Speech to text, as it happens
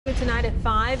Tonight at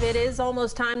 5, it is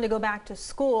almost time to go back to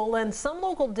school, and some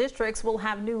local districts will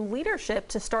have new leadership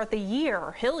to start the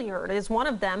year. Hilliard is one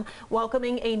of them,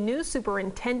 welcoming a new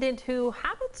superintendent who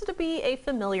happens to be a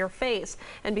familiar face.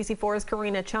 NBC4's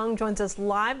Karina Chung joins us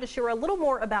live to share a little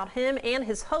more about him and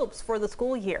his hopes for the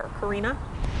school year. Karina?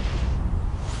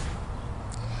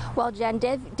 Well, Jen,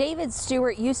 David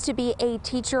Stewart used to be a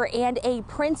teacher and a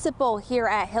principal here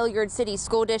at Hilliard City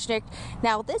School District.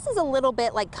 Now, this is a little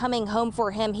bit like coming home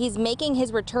for him. He's making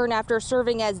his return after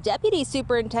serving as deputy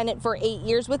superintendent for 8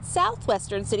 years with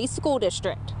Southwestern City School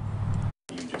District.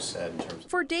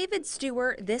 For David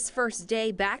Stewart, this first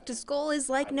day back to school is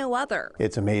like no other.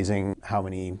 It's amazing how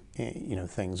many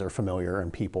things are familiar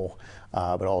and people,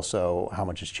 but also how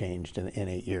much has changed in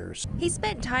 8 years. He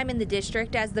spent time in the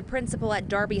district as the principal at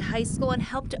Darby High School and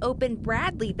helped open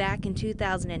Bradley back in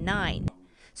 2009.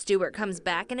 Stewart comes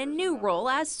back in a new role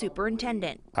as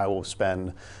superintendent. I will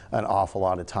spend an awful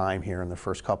lot of time here in the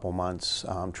first couple months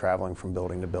traveling from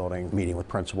building to building, meeting with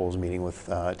principals, meeting with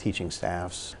teaching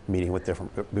staffs, meeting with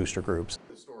different booster groups.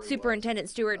 Superintendent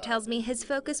Stewart tells me his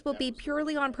focus will be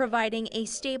purely on providing a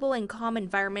stable and calm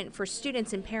environment for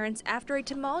students and parents after a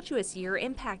tumultuous year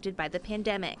impacted by the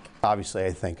pandemic. Obviously,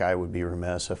 I think I would be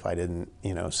remiss if I didn't,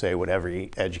 say what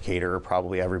every educator,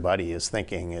 probably everybody is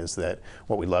thinking, is that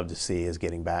what we'd love to see is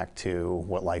getting back to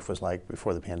what life was like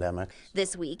before the pandemic.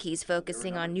 This week, he's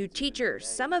focusing on new teachers,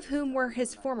 some of whom were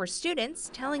his former students,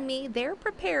 telling me they're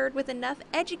prepared with enough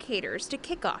educators to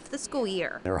kick off the school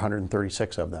year. There were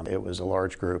 136 of them. It was a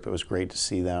large group. It was great to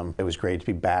see them. It was great to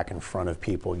be back in front of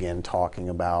people again, talking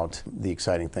about the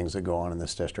exciting things that go on in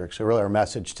this district. So really our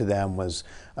message to them was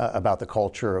about the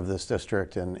culture of this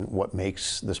district and what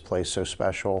makes this place so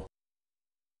special.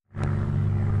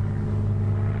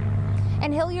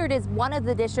 And Hilliard is one of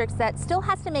the districts that still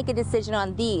has to make a decision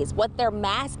on what their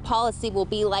mask policy will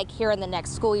be like here in the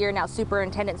next school year. Now,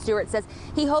 Superintendent Stewart says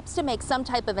he hopes to make some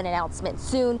type of an announcement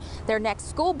soon. Their next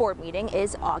school board meeting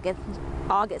is August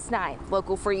 9th.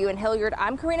 Local for you in Hilliard,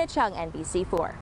 I'm Karina Chung, NBC4.